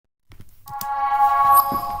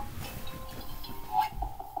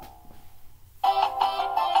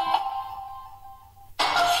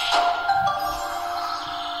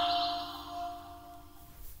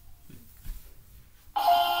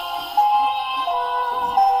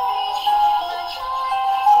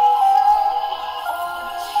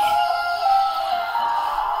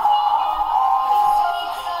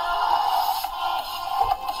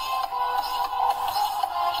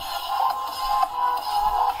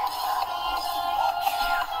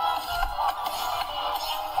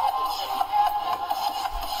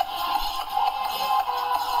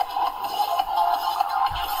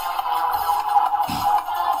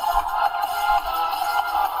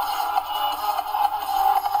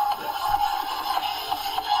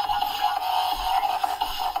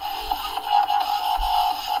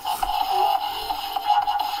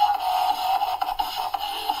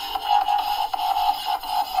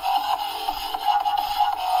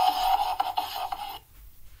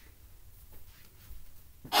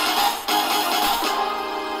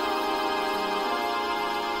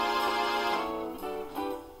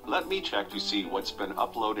Let me check to see what's been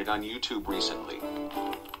uploaded on YouTube recently.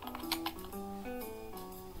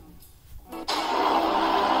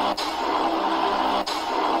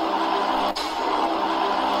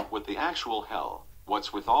 What the actual hell?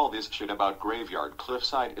 What's with all this shit about Graveyard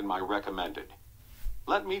Cliffside in my recommended?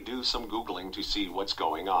 Let me do some Googling to see what's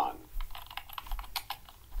going on.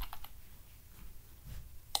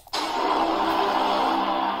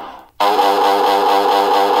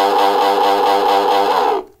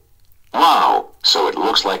 So it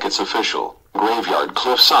looks like it's official. Graveyard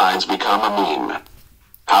Cliffside's become a meme.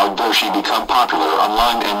 How dare she become popular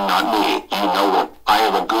online and not me? You know what? I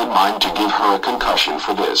have a good mind to give her a concussion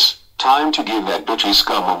for this. Time to give that bitchy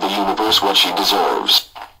scum of the universe what she deserves.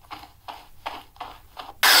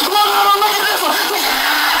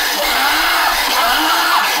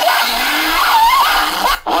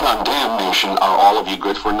 What on damnation are all of you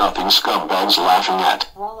good-for-nothing scumbags laughing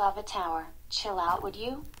at? Well, Lava Tower, chill out, would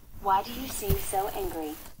you? Why do you seem so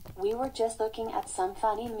angry? We were just looking at some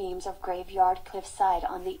funny memes of Graveyard Cliffside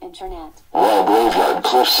on the internet. Well, Graveyard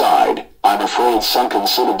Cliffside, I'm afraid Sunken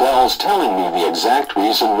Citadel's telling me the exact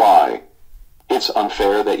reason why. It's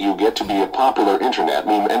unfair that you get to be a popular internet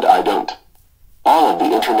meme and I don't. All of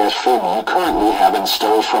the internet fame you currently have in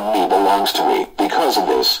store from me belongs to me. Because of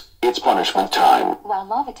this, it's punishment time. Wow,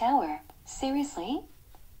 Lava Tower. Seriously?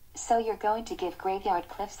 So you're going to give Graveyard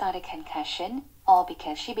Cliffside a concussion? All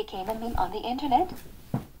because she became a meme on the internet?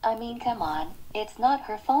 I mean, come on. It's not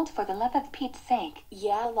her fault, for the love of Pete's sake.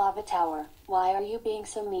 Yeah, Lava Tower. Why are you being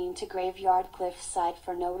so mean to Graveyard Cliffside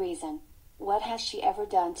for no reason? What has she ever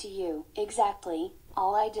done to you? Exactly.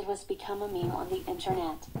 All I did was become a meme on the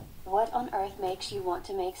internet. What on earth makes you want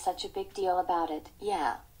to make such a big deal about it?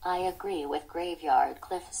 Yeah, I agree with Graveyard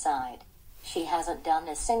Cliffside. She hasn't done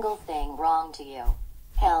a single thing wrong to you.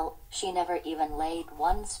 Hell, she never even laid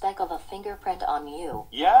one speck of a fingerprint on you.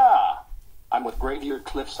 Yeah! I'm with Graveyard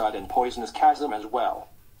Cliffside and Poisonous Chasm as well.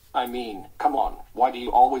 I mean, come on, why do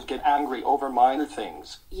you always get angry over minor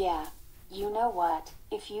things? Yeah, you know what?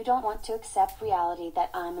 If you don't want to accept reality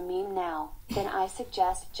that I'm a meme now, then I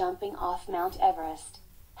suggest jumping off Mount Everest.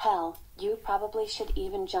 Hell, you probably should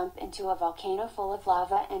even jump into a volcano full of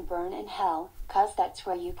lava and burn in hell, 'cause that's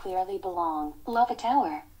where you clearly belong. Lava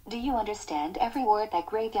Tower, do you understand every word that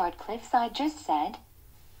Graveyard Cliffside just said?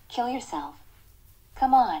 Kill yourself.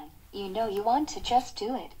 Come on, you know you want to, just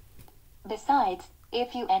do it. Besides,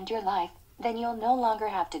 if you end your life, then you'll no longer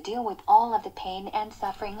have to deal with all of the pain and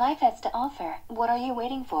suffering life has to offer. What are you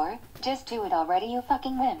waiting for? Just do it already, you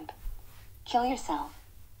fucking wimp. Kill yourself.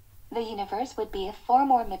 The universe would be a far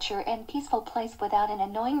more mature and peaceful place without an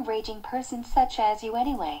annoying raging person such as you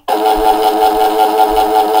anyway.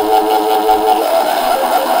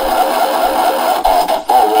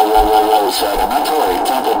 Sedimentary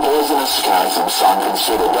Temple Poisonous Chasm Sunken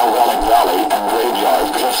Citadel Relic Valley and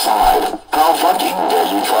Graveyard Cliffside. How fucking dare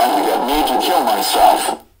you trying to get me to kill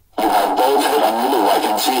myself? You have both hit on Lulu, I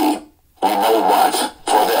can see. You know what?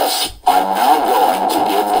 For this, I'm now going to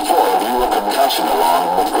give the four of you a concussion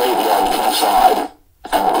along with Graveyard Cliffside.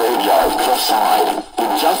 And Graveyard Cliffside, you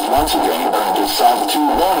just once again earned yourself 2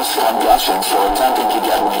 bonus concussions for attempting to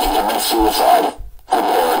get me to commit suicide.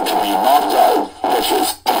 Prepare to be knocked out,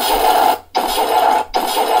 bitches.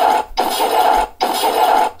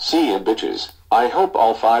 See ya, bitches. I hope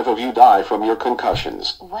all 5 of you die from your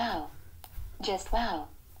concussions. Wow. Just wow.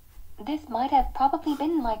 This might have probably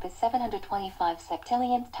been like the 725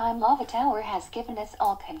 septillionth time Lava Tower has given us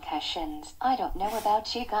all concussions. I don't know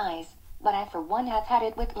about you guys, but I for one have had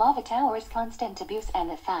it with Lava Tower's constant abuse and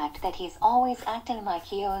the fact that he's always acting like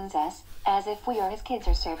he owns us, as if we are his kids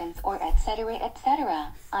or servants or etc.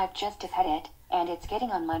 etc. I've just had it, and it's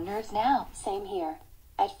getting on my nerves now. Same here.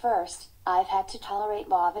 At first, I've had to tolerate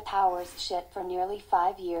Lava Tower's shit for nearly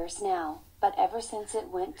 5 years now, but ever since it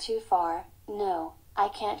went too far, no, I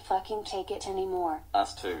can't fucking take it anymore.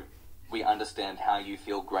 Us too. We understand how you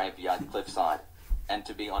feel, Graveyard Cliffside. And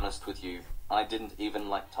to be honest with you, I didn't even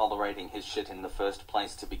like tolerating his shit in the first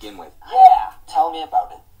place to begin with. Yeah, tell me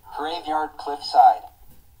about it. Graveyard Cliffside.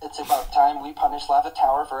 It's about time we punish Lava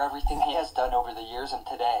Tower for everything he has done over the years and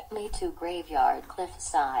today. Me too, Graveyard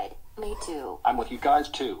Cliffside. Me too. I'm with you guys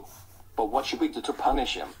too. But what should we do to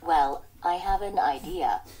punish him? Well, I have an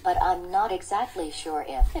idea, but I'm not exactly sure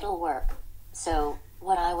if it'll work. So,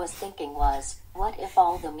 what I was thinking was, what if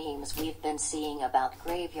all the memes we've been seeing about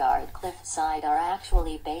Graveyard Cliffside are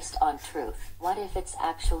actually based on truth? What if it's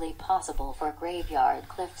actually possible for Graveyard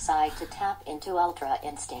Cliffside to tap into Ultra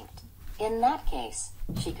Instinct? In that case,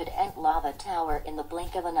 she could end Lava Tower in the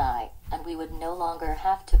blink of an eye, and we would no longer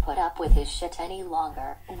have to put up with his shit any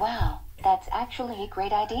longer. Wow, that's actually a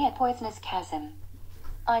great idea, Poisonous Chasm.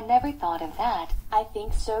 I never thought of that. I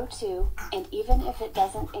think so too, and even if it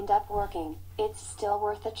doesn't end up working, it's still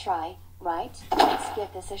worth a try, right? Let's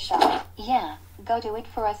give this a shot. Yeah, go do it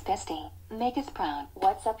for us, bestie. Make us proud.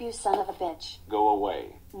 What's up, you son of a bitch? Go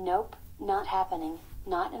away. Nope, not happening.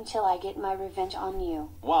 Not until I get my revenge on you.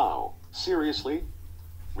 Wow, seriously?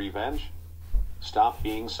 Revenge? Stop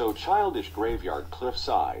being so childish, Graveyard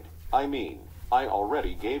Cliffside. I mean, I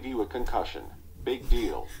already gave you a concussion. Big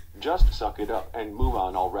deal. Just suck it up and move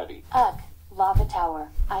on already. Ugh, Lava Tower,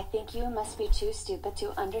 I think you must be too stupid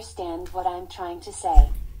to understand what I'm trying to say.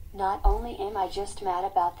 Not only am I just mad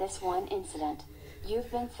about this one incident, you've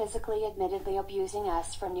been physically admittedly abusing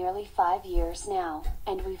us for nearly 5 years now,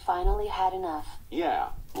 and we finally had enough. Yeah,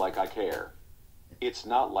 like I care. It's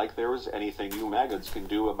not like there is anything you maggots can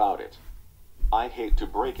do about it. I hate to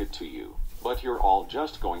break it to you, but you're all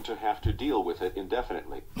just going to have to deal with it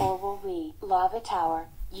indefinitely. Or will we? Lava Tower,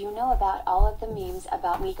 you know about all of the memes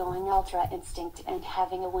about me going Ultra Instinct and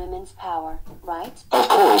having a women's power, right? Of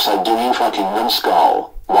course I do, you fucking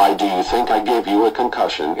numbskull. Why do you think I gave you a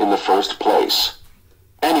concussion in the first place?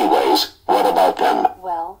 Anyways, what about them?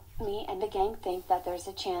 Well, me and the gang think that there's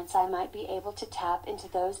a chance I might be able to tap into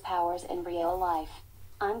those powers in real life.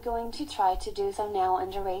 I'm going to try to do so now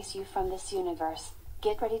and erase you from this universe.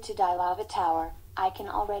 Get ready to die, Lava Tower. I can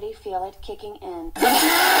already feel it kicking in.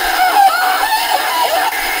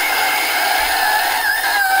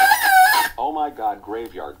 Oh my god,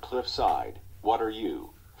 Graveyard Cliffside, what are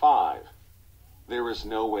you? 5. There is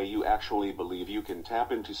no way you actually believe you can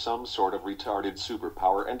tap into some sort of retarded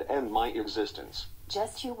superpower and end my existence.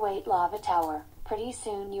 Just you wait, Lava Tower. Pretty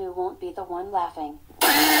soon you won't be the one laughing.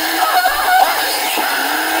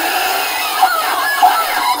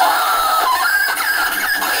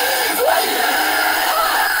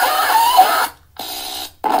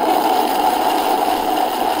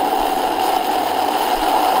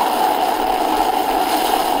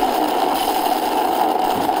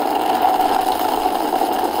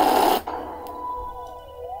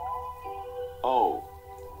 Oh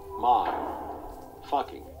my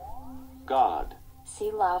fucking god.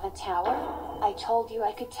 See, Lava Tower? I told you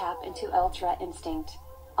I could tap into Ultra Instinct.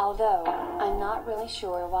 Although, I'm not really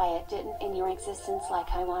sure why it didn't in your existence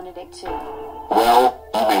like I wanted it to. Well,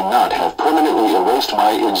 you may not have permanently erased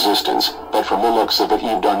my existence, but from the looks of it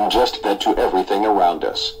you've done just that to everything around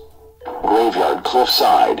us. Graveyard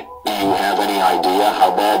Cliffside, do you have any idea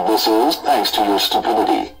how bad this is? Thanks to your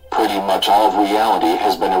stupidity, pretty much all of reality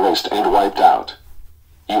has been erased and wiped out.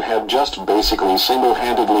 You have just basically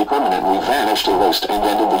single-handedly permanently vanished, erased, and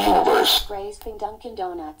ended the universe. Raising Dunkin'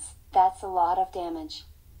 Donuts, that's a lot of damage.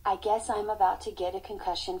 I guess I'm about to get a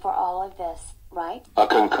concussion for all of this, right? A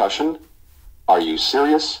concussion? Are you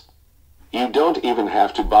serious? You don't even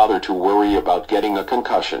have to bother to worry about getting a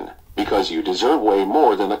concussion, because you deserve way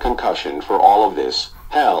more than a concussion for all of this.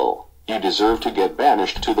 Hell, you deserve to get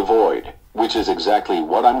banished to the void, which is exactly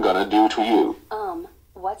what I'm gonna do to you.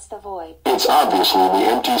 What's the void? It's obviously the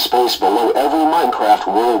empty space below every Minecraft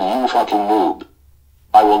world, you fucking noob.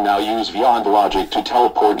 I will now use beyond logic to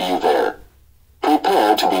teleport you there.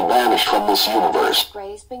 Prepare to be banished from this universe.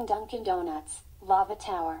 Raising Dunkin' Donuts, Lava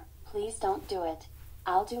Tower, please don't do it.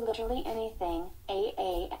 I'll do literally anything.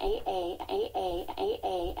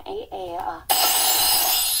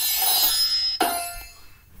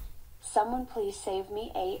 Someone please save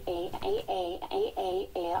me.